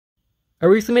I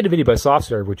recently made a video about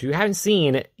SoftServe, which you haven't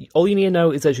seen. All you need to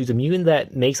know is that she's a mutant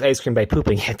that makes ice cream by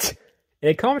pooping it. And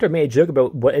a commenter made a joke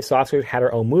about what if SoftServe had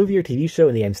her own movie or TV show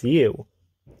in the MCU.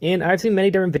 And I've seen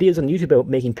many different videos on YouTube about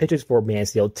making pitches for Man of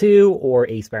Steel 2 or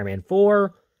a Spider-Man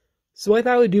 4. So I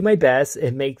thought I would do my best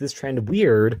and make this trend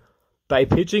weird by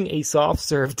pitching a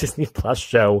SoftServe Disney Plus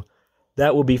show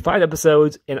that will be 5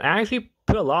 episodes, and I actually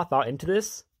put a lot of thought into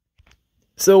this.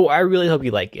 So I really hope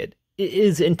you like it. It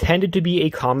is intended to be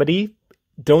a comedy.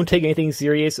 Don't take anything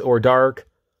serious or dark.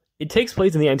 It takes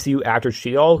place in the MCU after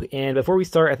She-Hulk, and before we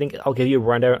start, I think I'll give you a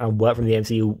rundown on what from the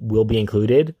MCU will be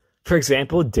included. For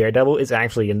example, Daredevil is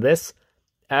actually in this,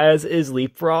 as is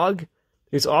Leapfrog.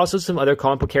 There's also some other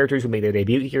comic book characters who made their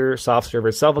debut here. SoftServe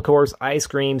herself, of course, Ice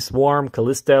Cream, Swarm,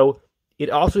 Callisto. It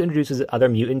also introduces other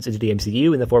mutants into the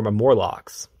MCU in the form of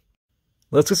Morlocks.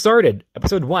 Let's get started.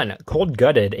 Episode 1, Cold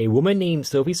Gutted. A woman named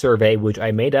Sophie Survey, which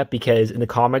I made up because in the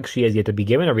comics she has yet to be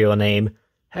given a real name,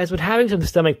 has been having some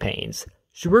stomach pains.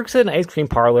 She works at an ice cream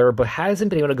parlor, but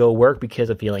hasn't been able to go to work because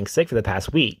of feeling sick for the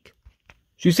past week.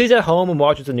 She stays at home and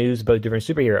watches the news about different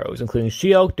superheroes, including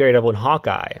She-Hulk, Daredevil, and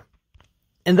Hawkeye.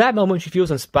 In that moment, she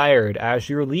feels inspired as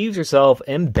she relieves herself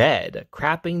in bed,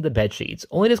 crapping the bedsheets,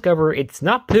 only to discover it's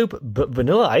not poop, but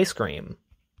vanilla ice cream.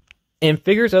 And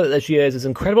figures out that she has this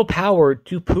incredible power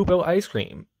to poop out ice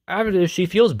cream. After this, she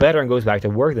feels better and goes back to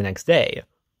work the next day.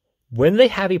 When they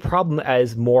have a problem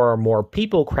as more and more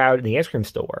people crowd in the ice cream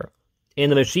store,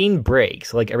 and the machine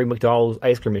breaks, like every McDonald's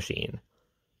ice cream machine.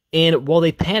 And while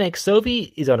they panic,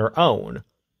 Sophie is on her own.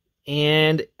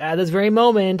 And at this very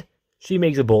moment, she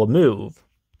makes a bold move.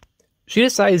 She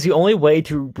decides the only way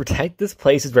to protect this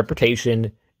place's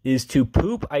reputation is to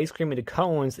poop ice cream into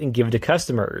cones and give it to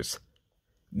customers,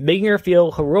 making her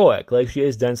feel heroic, like she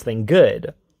has done something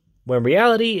good, when in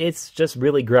reality, it's just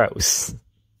really gross.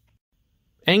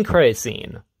 End credit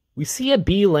scene. We see a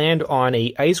bee land on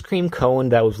an ice cream cone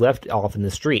that was left off in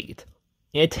the street,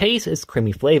 and it tastes its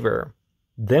creamy flavor.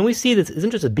 Then we see this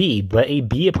isn't just a bee, but a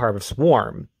bee a part of a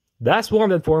swarm. That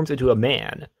swarm then forms into a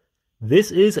man.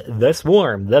 This is the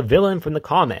Swarm, the villain from the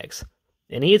comics,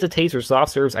 and he has a taste for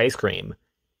SoftServe's ice cream,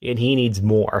 and he needs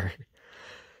more.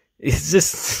 It's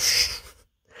just...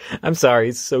 I'm sorry,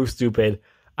 it's so stupid.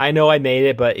 I know I made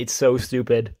it, but it's so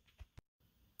stupid.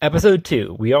 Episode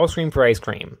 2, We All Scream for Ice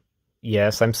Cream.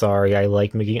 Yes, I'm sorry, I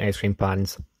like making ice cream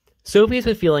puns. Sophie has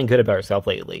been feeling good about herself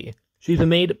lately. She's been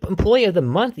made Employee of the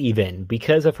Month even,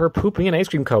 because of her pooping in ice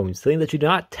cream cones, saying that she did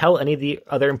not tell any of the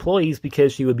other employees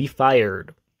because she would be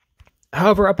fired.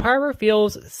 However, a part of her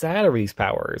feels sad over these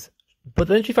powers, but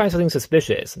then she finds something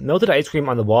suspicious, melted ice cream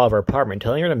on the wall of her apartment,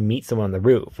 telling her to meet someone on the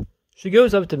roof. She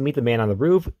goes up to meet the man on the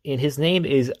roof, and his name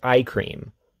is Eye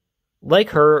Cream.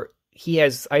 Like her, he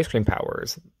has ice cream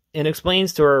powers, and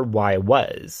explains to her why it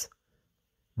was.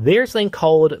 There's something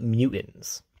called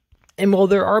mutants. And while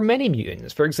there are many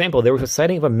mutants, for example, there was a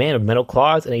sighting of a man with metal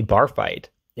claws in a bar fight,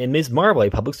 and Ms. Marvel, a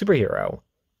public superhero.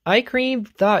 Eye Cream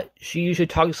thought she should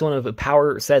talk to someone with a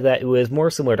power said that it was more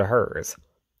similar to hers.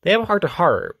 They have a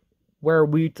heart-to-heart, where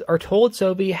we are told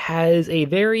Sophie has a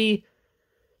very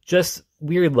just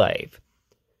weird life.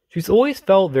 She's always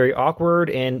felt very awkward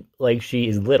and like she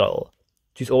is little.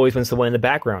 She's always been someone in the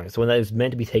background, someone that is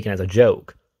meant to be taken as a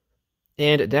joke.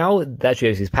 And now that she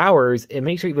has these powers, it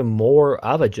makes her even more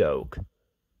of a joke.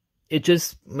 It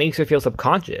just makes her feel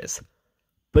subconscious.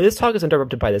 But this talk is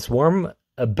interrupted by the swarm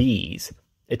of bees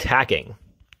attacking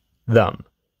them.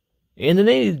 And then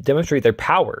they demonstrate their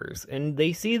powers, and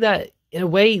they see that, in a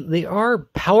way, they are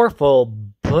powerful,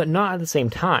 but not at the same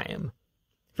time.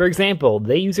 For example,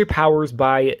 they use their powers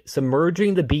by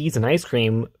submerging the bees in ice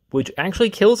cream, which actually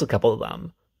kills a couple of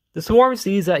them. The swarm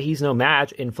sees that he's no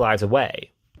match and flies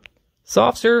away.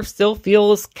 SoftServe still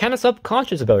feels kind of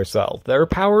subconscious about herself, that her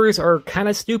powers are kind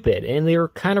of stupid and they're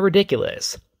kind of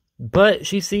ridiculous. But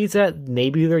she sees that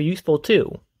maybe they're useful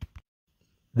too.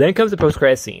 Then comes the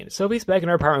post-credit scene. Sophie's back in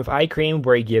her apartment with Eye Cream,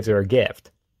 where he gives her a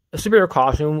gift. A superhero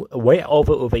costume, a white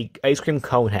outfit with an ice cream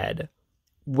cone head,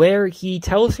 where he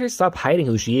tells her to stop hiding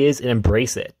who she is and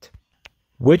embrace it.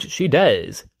 Which she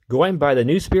does, going by the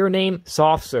new superhero name,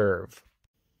 SoftServe.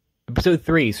 Episode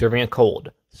 3, Serving a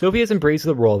Cold. Sophie has embraced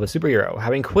the role of a superhero,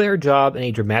 having quit her job in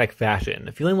a dramatic fashion,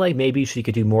 feeling like maybe she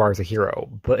could do more as a hero.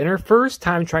 But in her first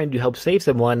time trying to help save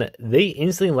someone, they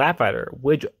instantly laugh at her,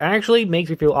 which actually makes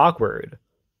her feel awkward.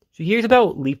 She hears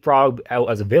about Leapfrog out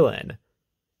as a villain,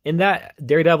 in that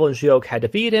Daredevil and She-Hulk had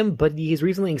defeated him, but he has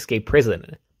recently escaped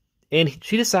prison. And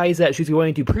she decides that she's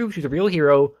going to prove she's a real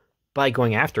hero by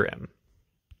going after him.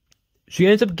 She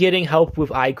ends up getting help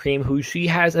with Eye Cream, who she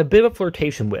has a bit of a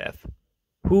flirtation with,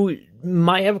 who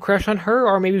might have a crush on her,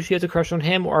 or maybe she has a crush on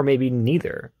him, or maybe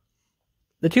neither.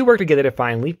 The two work together to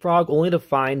find Leapfrog, only to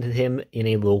find him in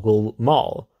a local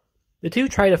mall. The two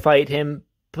try to fight him,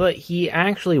 but he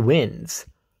actually wins.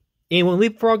 And when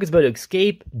Leapfrog is about to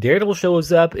escape, Daredevil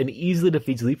shows up and easily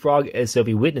defeats Leapfrog as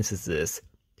Sophie witnesses this,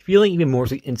 feeling even more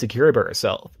insecure about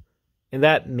herself. And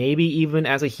that maybe even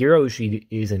as a hero she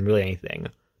isn't really anything.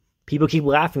 People keep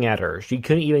laughing at her. She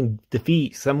couldn't even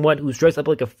defeat someone who's dressed up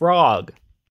like a frog.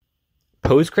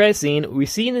 Post-credit scene, we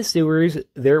see in the sewers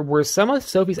there were some of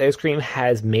Sophie's ice cream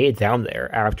has made it down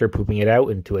there after pooping it out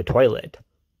into a toilet.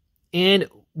 And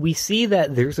we see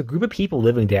that there's a group of people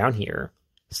living down here.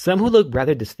 Some who look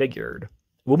rather disfigured.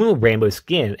 A woman with rainbow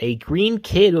skin, a green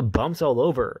kid with bumps all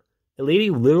over, a lady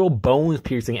with literal bones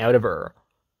piercing out of her.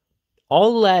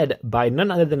 All led by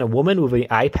none other than a woman with an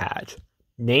eye patch,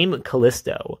 named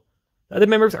Callisto. The other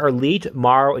members are Leech,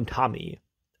 Morrow, and Tommy.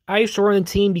 I shortened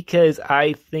the team because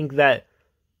I think that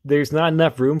there's not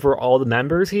enough room for all the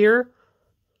members here.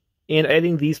 And I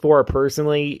think these four are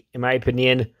personally, in my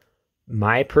opinion,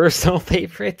 my personal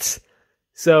favorites.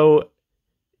 So,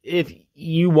 if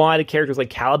you wanted characters like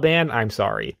Caliban, I'm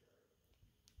sorry.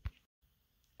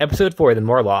 Episode 4, The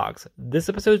Morlocks. This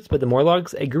episode is about the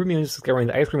Morlocks, a group of mutants discovering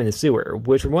the ice cream in the sewer,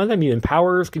 which from one of their mutant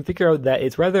powers can figure out that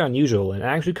it's rather unusual and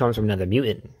actually comes from another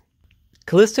mutant.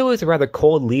 Callisto is a rather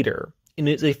cold leader, and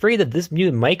is afraid that this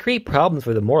mutant might create problems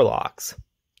for the Morlocks.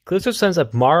 Callisto sends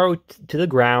up Morrow to the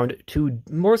ground to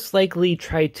most likely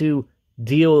try to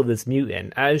deal with this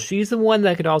mutant, as she's the one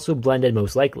that could also blend in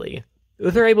most likely.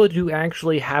 If they're able to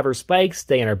actually have her spikes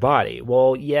stay in her body.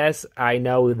 Well, yes, I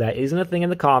know that isn't a thing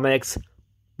in the comics,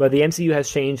 but the MCU has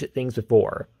changed things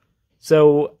before.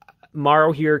 So,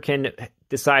 Morrow here can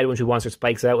decide when she wants her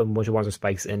spikes out and when she wants her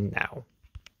spikes in now.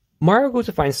 Morrow goes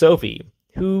to find Sophie,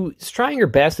 who is trying her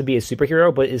best to be a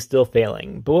superhero but is still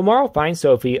failing. But when Morrow finds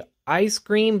Sophie, Ice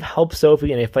Cream helps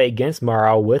Sophie in a fight against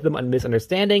Morrow with them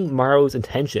misunderstanding Morrow's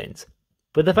intentions.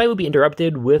 But the fight would be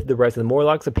interrupted with the rest of the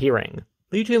Morlocks appearing.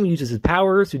 Legion uses his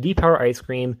powers to depower Ice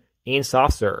Cream and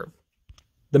soft serve.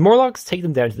 The Morlocks take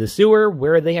them down to the sewer,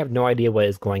 where they have no idea what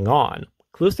is going on.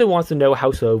 Callisto wants to know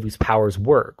how Sophie's powers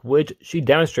work, which she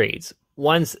demonstrates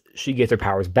once she gets her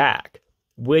powers back,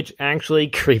 which actually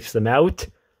creeps them out.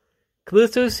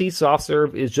 Callisto sees soft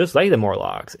serve is just like the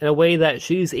Morlocks, in a way that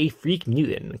she's a freak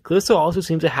mutant. Callisto also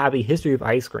seems to have a history of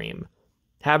Ice Cream,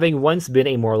 having once been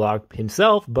a Morlock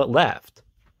himself, but left.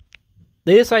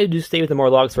 They decided to stay with the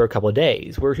Morlocks for a couple of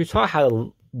days, where she taught how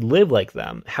to live like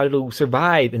them, how to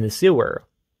survive in the sewer,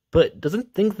 but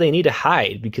doesn't think they need to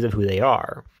hide because of who they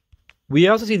are. We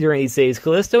also see during these days,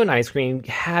 Callisto and Ice Cream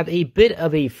have a bit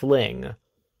of a fling,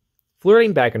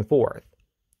 flirting back and forth.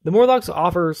 The Morlocks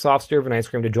offer soft serve and Ice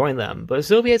Cream to join them, but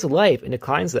Sophie has a life and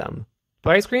declines them.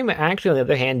 But Ice Cream actually, on the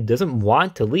other hand, doesn't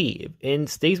want to leave, and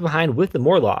stays behind with the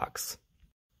Morlocks.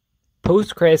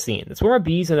 Post-credit scene, the swarm of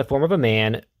bees in the form of a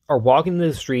man are walking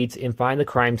the streets and find the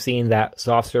crime scene that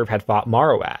Soft Serve had fought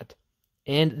Morrow at.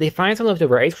 And they find some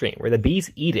leftover ice cream, where the bees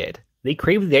eat it. They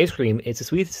crave the ice cream, it's the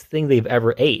sweetest thing they've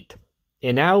ever ate.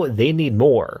 And now they need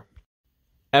more.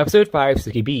 Episode 5,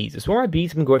 Sticky Bees. The swarm of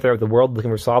bees have been going throughout the world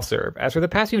looking for Soft Serve, as for the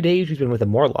past few days she's been with the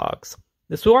Morlocks.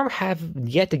 The swarm have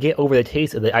yet to get over the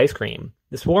taste of the ice cream.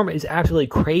 The swarm is absolutely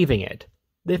craving it.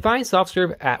 They find Soft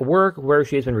Serve at work, where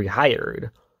she has been rehired,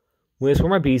 when the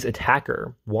swarm of bees attack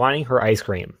her, wanting her ice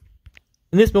cream.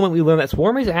 In this moment, we learn that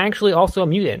Swarm is actually also a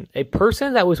mutant, a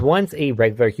person that was once a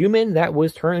regular human that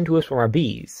was turned into a swarm of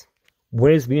bees,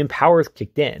 when his mutant powers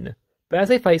kicked in. But as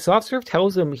they fight, Soft Serve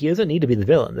tells him he doesn't need to be the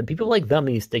villain, that people like them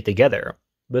need to stick together.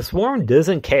 But Swarm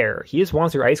doesn't care, he just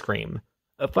wants her ice cream.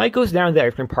 A fight goes down in the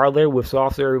ice cream parlor with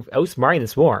Soft Serve outsmarting the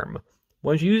Swarm.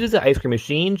 When she uses the ice cream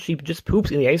machine, she just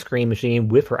poops in the ice cream machine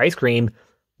with her ice cream,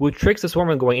 which tricks the Swarm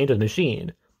into going into the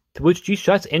machine, to which she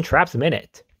shuts and traps him in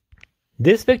it.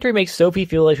 This victory makes Sophie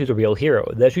feel like she's a real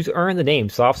hero, that she's earned the name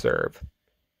Soft Serve.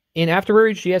 And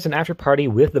afterwards, she has an after party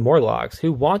with the Morlocks,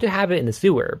 who want to have it in the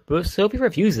sewer, but Sophie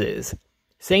refuses,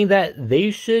 saying that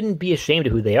they shouldn't be ashamed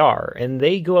of who they are, and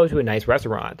they go out to a nice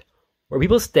restaurant, where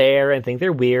people stare and think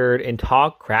they're weird and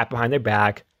talk crap behind their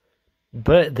back,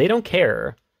 but they don't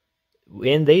care,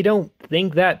 and they don't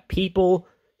think that people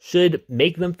should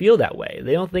make them feel that way.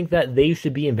 They don't think that they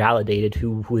should be invalidated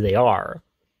who they are.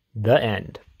 The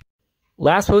end.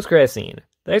 Last post-credit scene.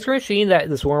 The ice cream machine that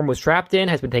the swarm was trapped in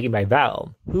has been taken by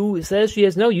Val, who says she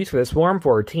has no use for the swarm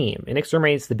for her team and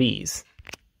exterminates the bees.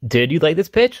 Did you like this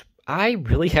pitch? I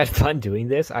really had fun doing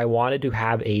this. I wanted to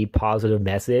have a positive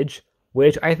message,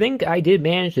 which I think I did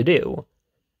manage to do.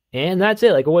 And that's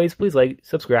it. Like always, please like,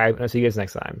 subscribe, and I'll see you guys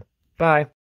next time. Bye.